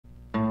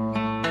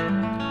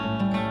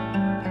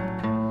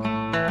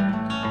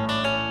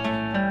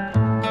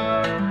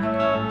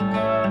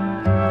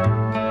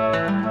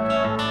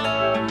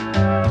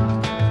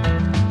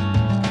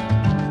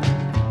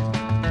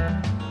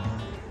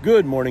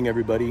Good morning,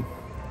 everybody.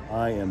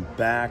 I am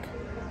back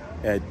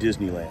at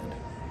Disneyland.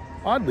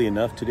 Oddly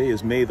enough, today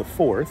is May the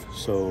 4th,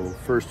 so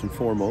first and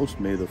foremost,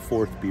 May the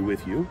 4th be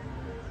with you.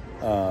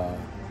 But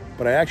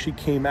I actually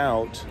came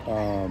out.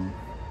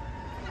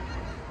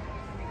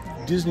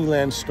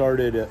 Disneyland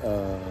started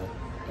a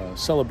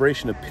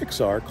celebration of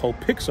Pixar called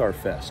Pixar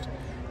Fest.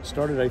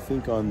 Started, I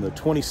think, on the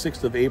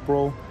 26th of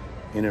April,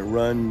 and it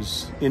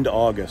runs into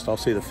August. I'll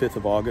say the 5th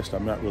of August,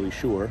 I'm not really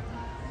sure.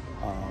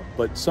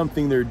 But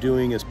something they're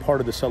doing as part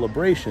of the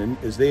celebration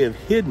is they have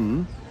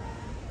hidden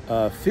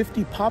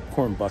 50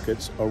 popcorn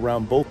buckets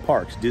around both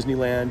parks,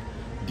 Disneyland,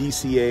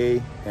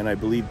 DCA, and I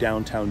believe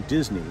Downtown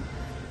Disney.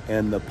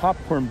 And the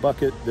popcorn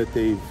bucket that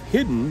they've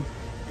hidden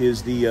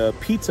is the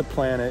Pizza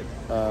Planet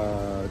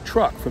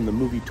truck from the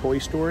movie Toy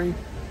Story.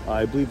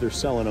 I believe they're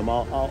selling them.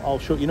 I'll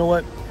show you. You know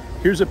what?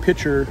 Here's a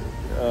picture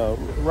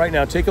right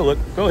now. Take a look.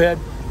 Go ahead.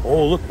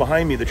 Oh, look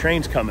behind me. The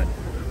train's coming.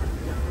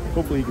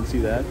 Hopefully you can see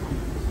that.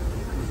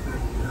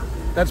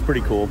 That's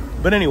pretty cool.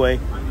 But anyway,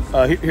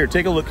 here,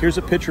 take a look. Here's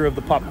a picture of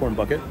the popcorn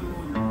bucket.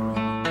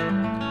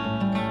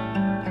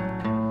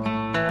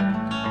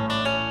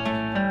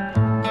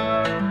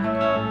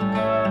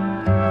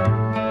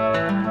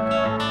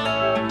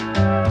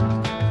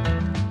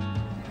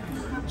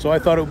 So I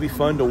thought it would be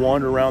fun to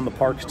wander around the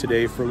parks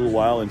today for a little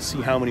while and see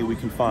how many we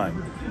can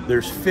find.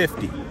 There's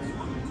 50.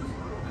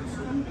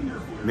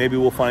 Maybe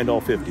we'll find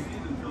all 50.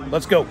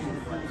 Let's go.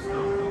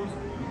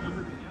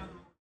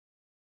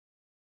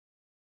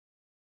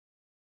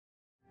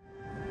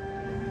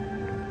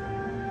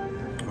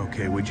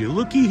 Okay, would you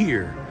looky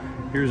here?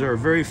 Here's our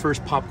very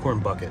first popcorn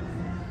bucket.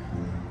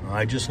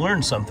 I just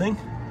learned something.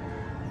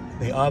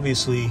 They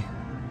obviously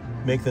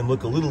make them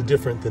look a little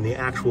different than the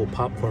actual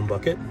popcorn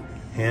bucket.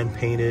 Hand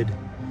painted.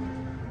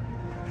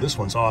 This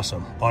one's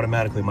awesome.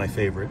 Automatically my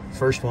favorite.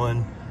 First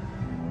one.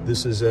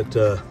 This is at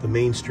the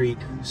Main Street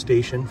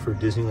station for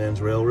Disneyland's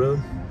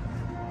Railroad.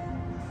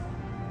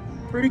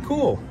 Pretty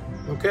cool.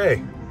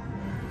 Okay.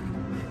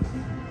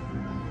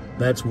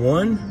 That's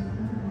one.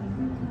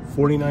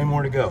 49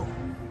 more to go.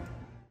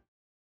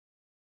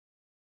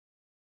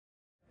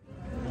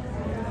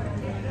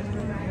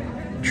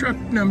 Truck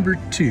number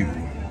 2.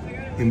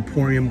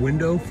 Emporium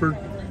window for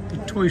the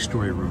Toy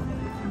Story room.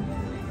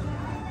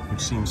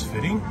 Which seems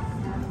fitting.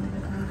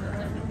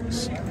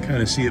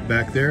 Kind of see it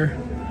back there.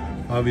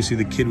 Obviously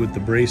the kid with the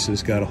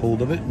braces got a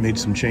hold of it, made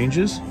some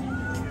changes.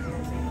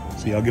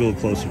 See, I'll get a little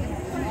closer.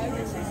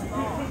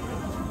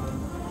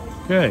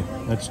 Okay,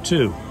 that's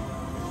 2.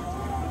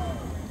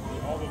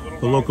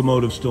 The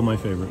locomotive's still my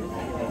favorite.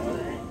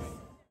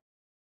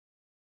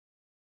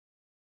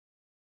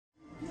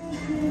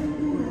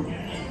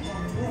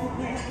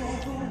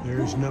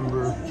 There's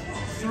number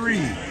 3.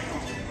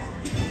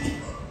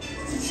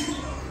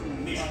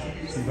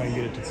 See if I can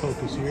get it to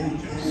focus here.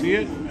 See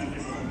it?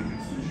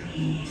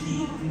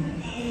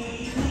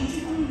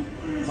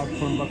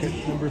 Popcorn bucket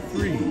number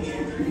 3.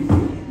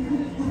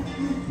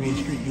 Main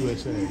Street,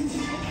 USA.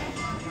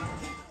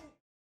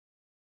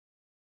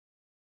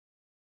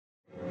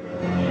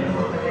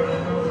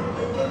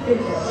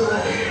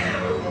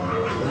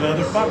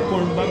 Another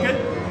popcorn bucket.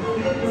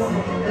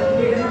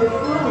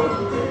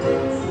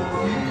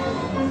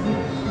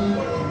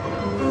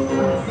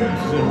 This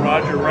is in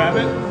Roger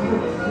Rabbit.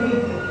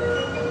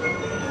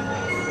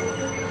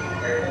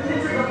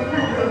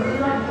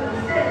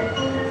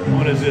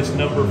 What is this,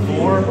 number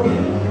 4?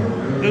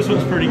 This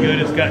one's pretty good.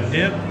 It's got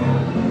dip.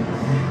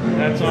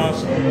 That's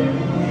awesome.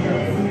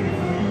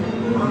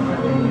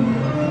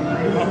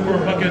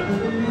 Popcorn bucket, I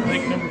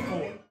think number 4.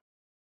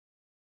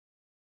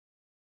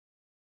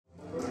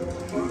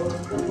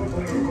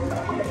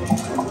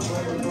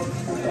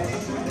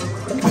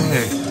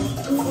 Okay,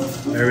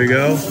 there we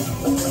go.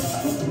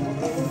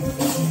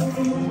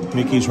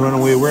 Mickey's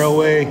Runaway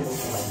Railway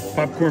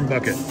popcorn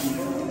bucket,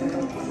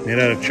 made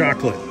out of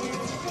chocolate.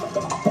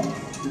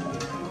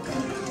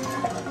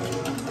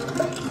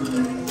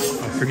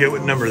 I forget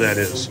what number that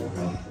is.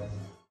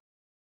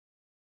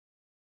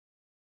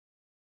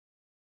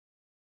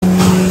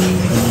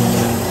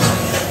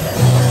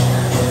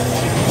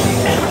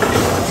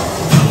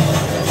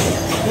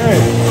 Okay,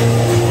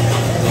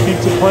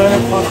 Pizza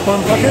Planet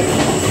popcorn bucket,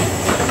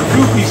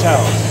 Goofy's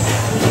house.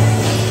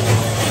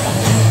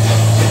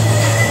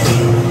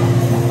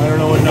 I don't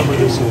know what number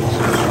this is.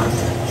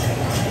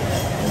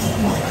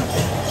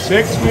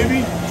 6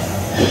 maybe?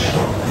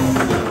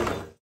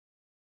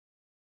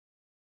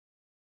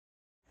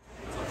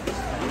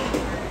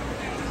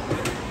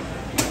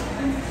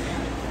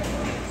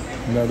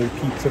 Another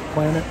Pizza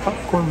Planet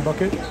popcorn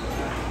bucket.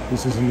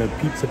 This is in the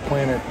Pizza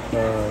Planet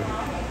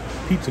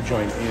pizza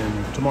joint in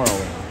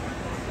Tomorrowland.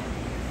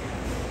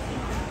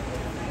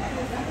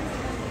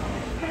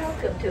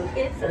 Welcome to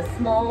It's a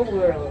Small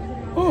World.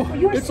 Oh,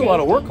 it's a lot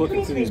of work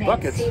looking through these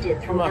buckets.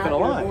 I'm not going to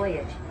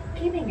lie.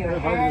 Keeping your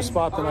harder to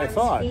spot than I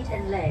thought. Feet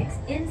and legs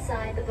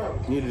inside the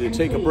boat. Needed to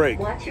take a break.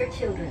 Watch your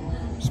children.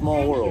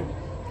 Small world.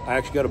 I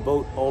actually got a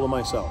boat all to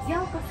myself. You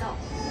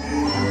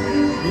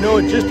know,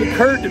 it just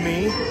occurred to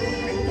me,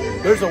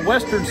 there's a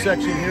western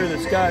section here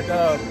that's got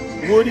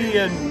Woody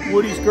and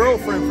Woody's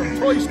girlfriend from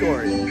Toy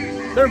Story.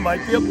 There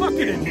might be a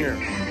bucket in here.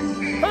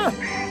 Huh.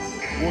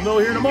 We'll know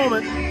here in a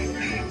moment.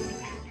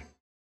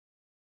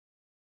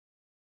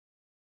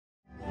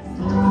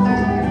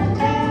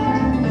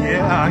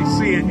 Yeah, I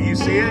see it. Do you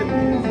see it?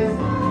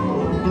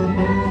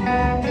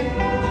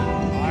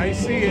 I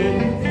see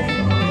it.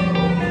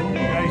 You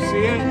guys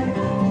see it?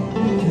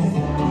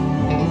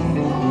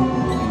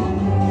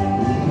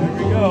 There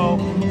we go.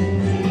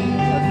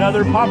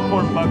 Another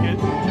popcorn bucket.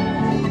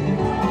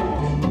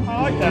 I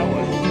like that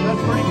one.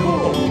 That's pretty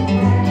cool.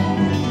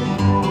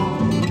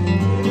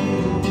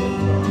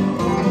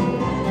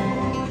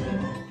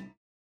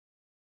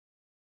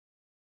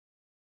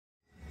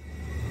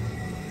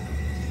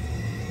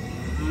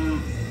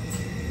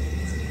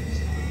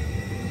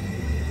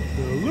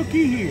 So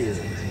looky here.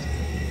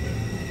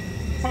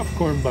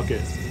 Popcorn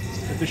bucket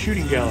at the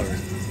shooting gallery.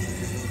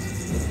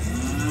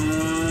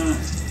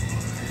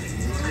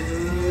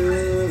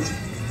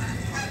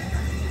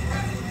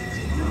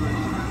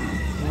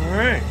 All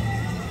right.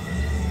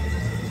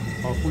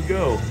 Off we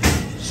go.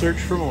 Search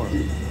for more.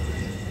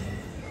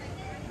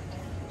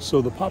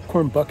 So the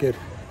popcorn bucket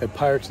at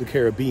Pirates of the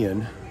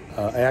Caribbean,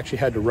 I actually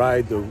had to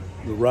ride the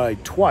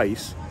ride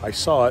twice. I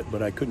saw it,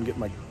 but I couldn't get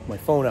my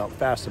phone out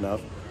fast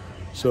enough.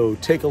 So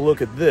take a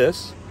look at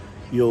this.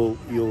 You'll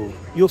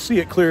see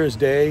it clear as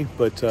day,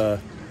 but I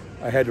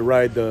had to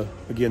ride the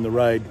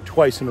ride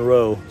twice in a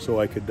row so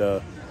I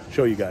could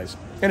show you guys.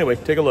 Anyway,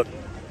 take a look.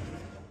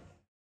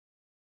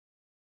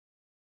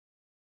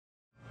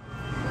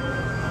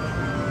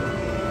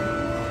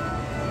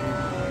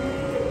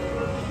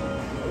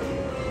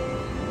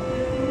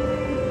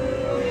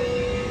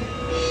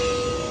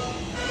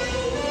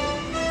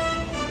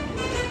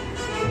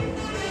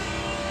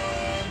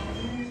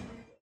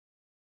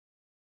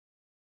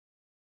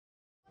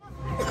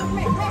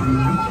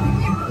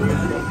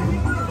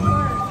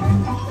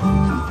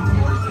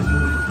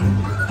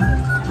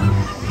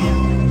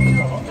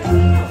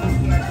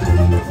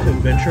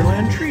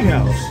 Adventureland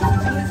Treehouse.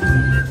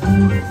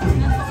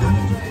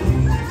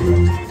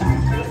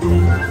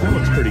 That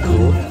looks pretty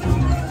cool.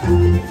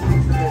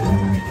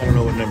 I don't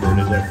know what number it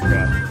is, I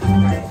forgot.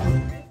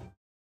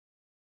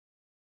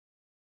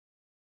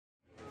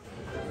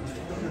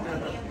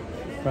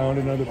 Found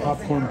another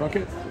popcorn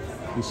bucket.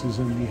 This is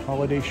in the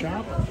holiday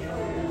shop.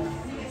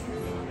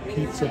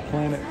 Pizza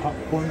Planet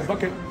popcorn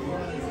bucket.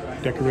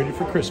 Decorated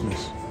for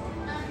Christmas.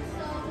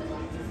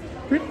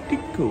 Pretty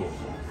cool.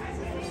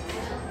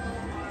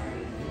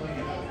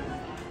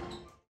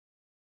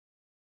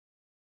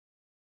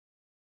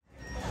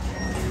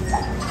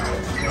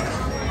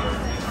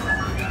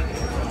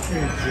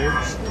 Hey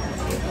kids.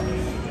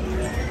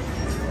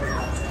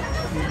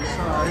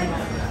 Inside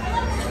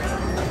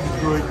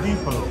Droid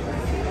Depot.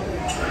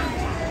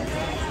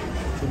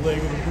 The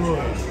Lego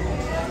droid.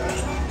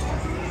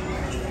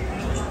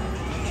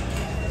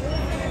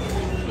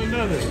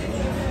 Another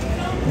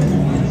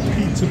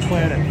Pizza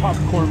Planet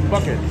popcorn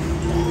bucket.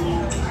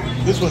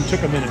 This one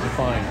took a minute to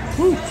find.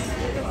 Woo.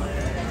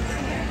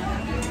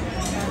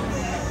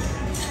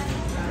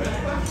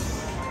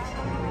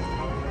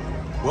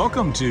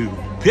 Welcome to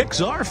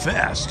Pixar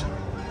Fest.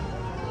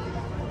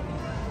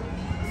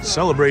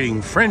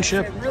 Celebrating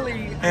friendship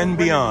and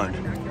beyond.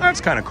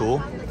 That's kind of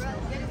cool.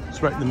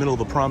 It's right in the middle of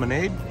the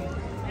promenade.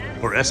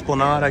 Or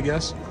esplanade, I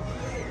guess.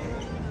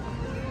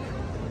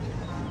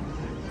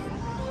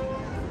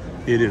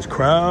 It is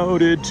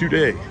crowded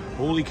today.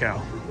 Holy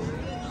cow.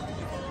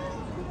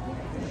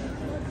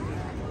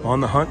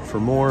 On the hunt for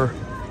more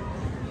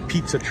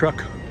pizza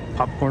truck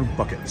popcorn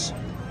buckets.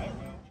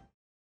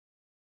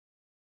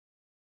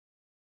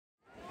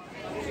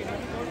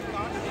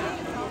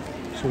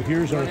 So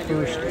here's our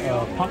first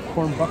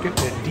popcorn bucket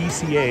at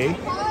DCA.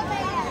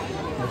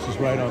 This is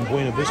right on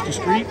Buena Vista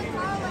Street.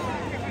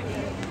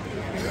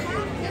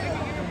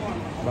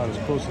 About as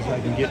close as I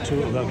can get to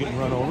it without getting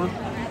run over.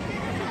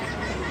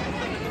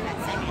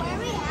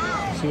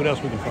 Let's see what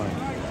else we can find.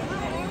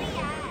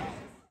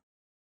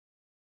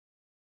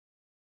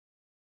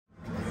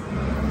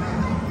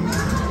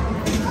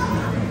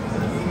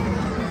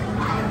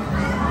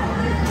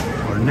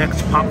 Our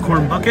next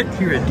popcorn bucket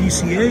here at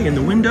DCA in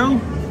the window.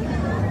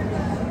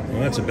 Well,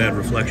 that's a bad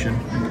reflection.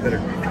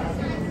 Better.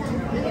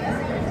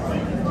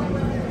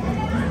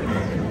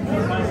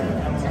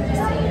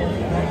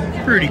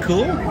 Pretty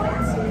cool.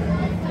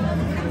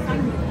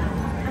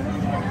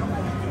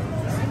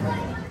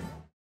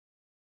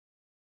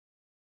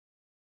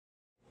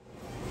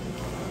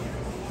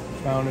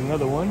 Found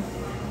another one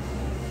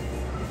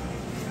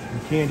in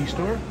the candy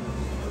store.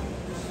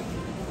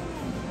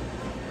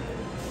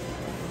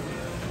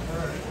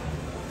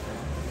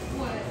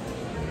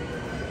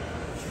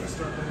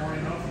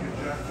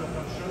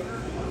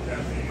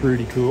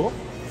 Pretty cool.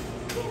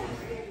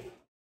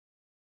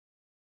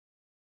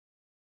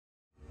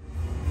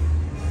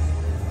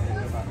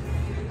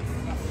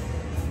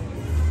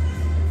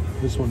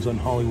 This one's on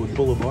Hollywood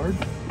Boulevard.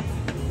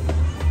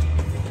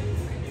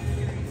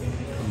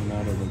 Coming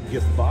out of a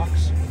gift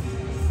box.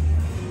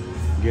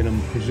 Again,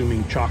 I'm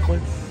presuming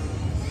chocolate.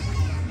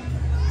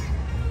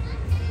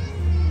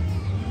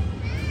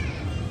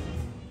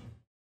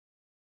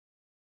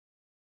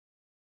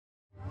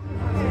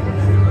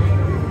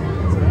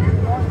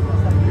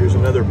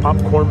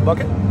 popcorn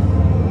bucket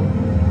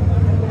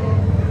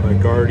by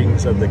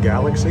Guardians of the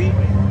Galaxy.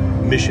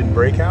 Mission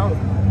Breakout.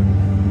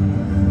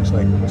 Looks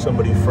like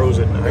somebody froze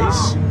it in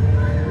ice.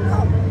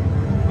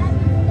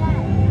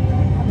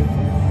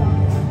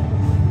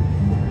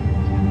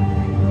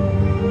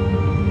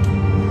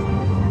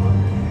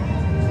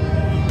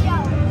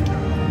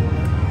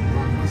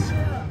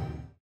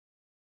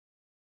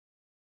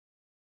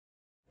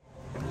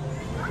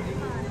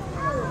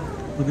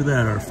 Look at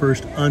that, our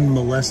first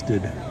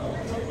unmolested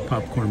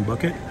popcorn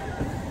bucket.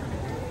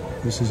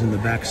 This is in the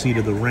back seat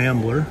of the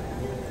Rambler.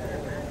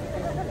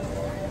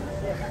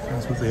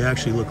 That's what they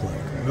actually look like.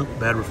 Oh,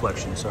 bad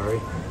reflection, sorry.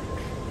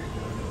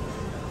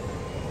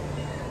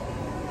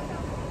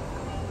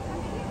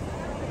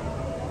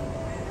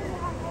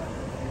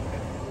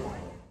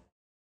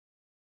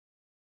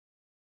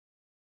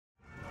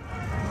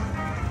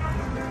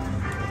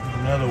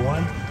 Another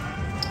one.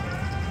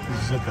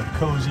 This is like a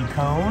cozy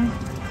cone.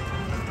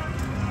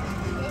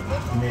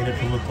 Made it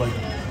to look like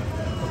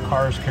a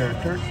Cars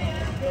character.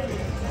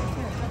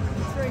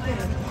 It's very good.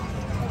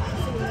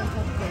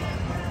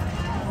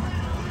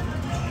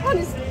 One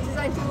is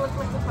designed to look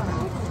like the car.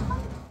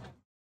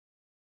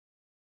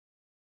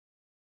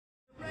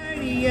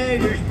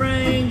 Radiator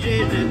Springs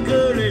is the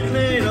coolest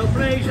little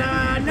place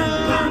I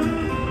know.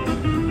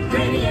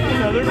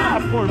 Another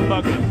popcorn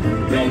bucket.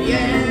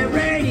 Yeah,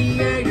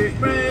 Radiator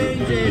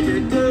Springs is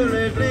the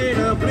coolest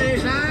little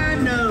place I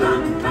know.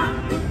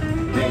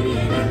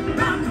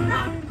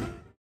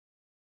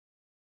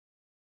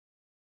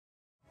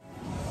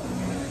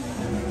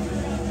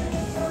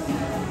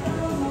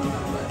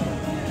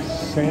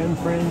 San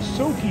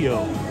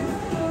Francisco.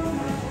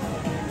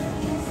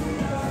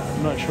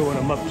 I'm not sure what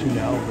I'm up to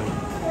now, but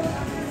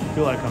I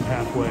feel like I'm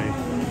halfway.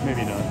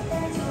 Maybe not.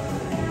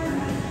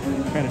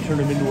 Kind of turned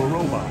him into a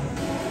robot.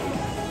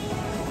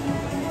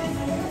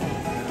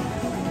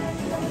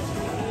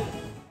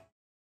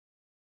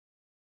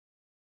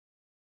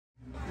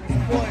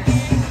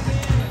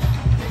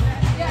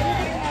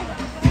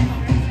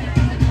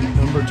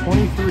 Number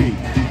 23.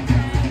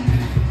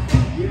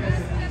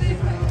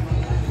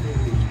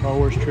 Star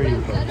Wars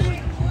Trading Post.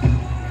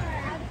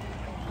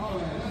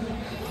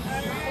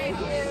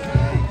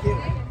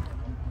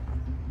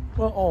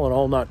 Well, all in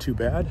all, not too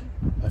bad.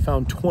 I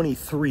found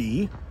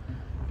 23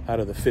 out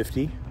of the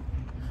 50.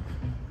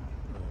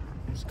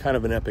 It's kind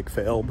of an epic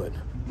fail, but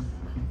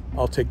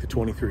I'll take the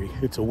 23.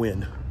 It's a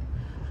win.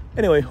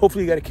 Anyway,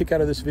 hopefully you got a kick out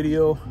of this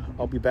video.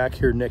 I'll be back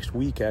here next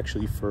week,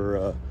 actually, for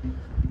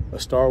a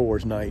Star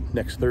Wars night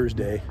next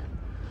Thursday.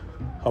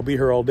 I'll be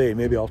here all day.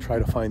 Maybe I'll try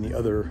to find the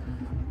other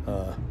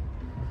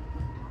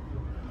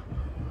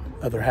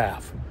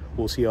half.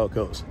 We'll see how it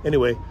goes.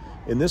 Anyway,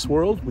 in this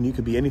world, when you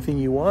can be anything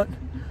you want,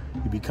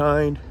 you be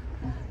kind,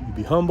 you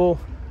be humble,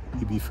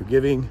 you be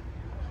forgiving,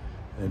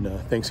 and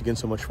thanks again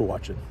so much for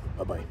watching.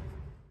 Bye-bye.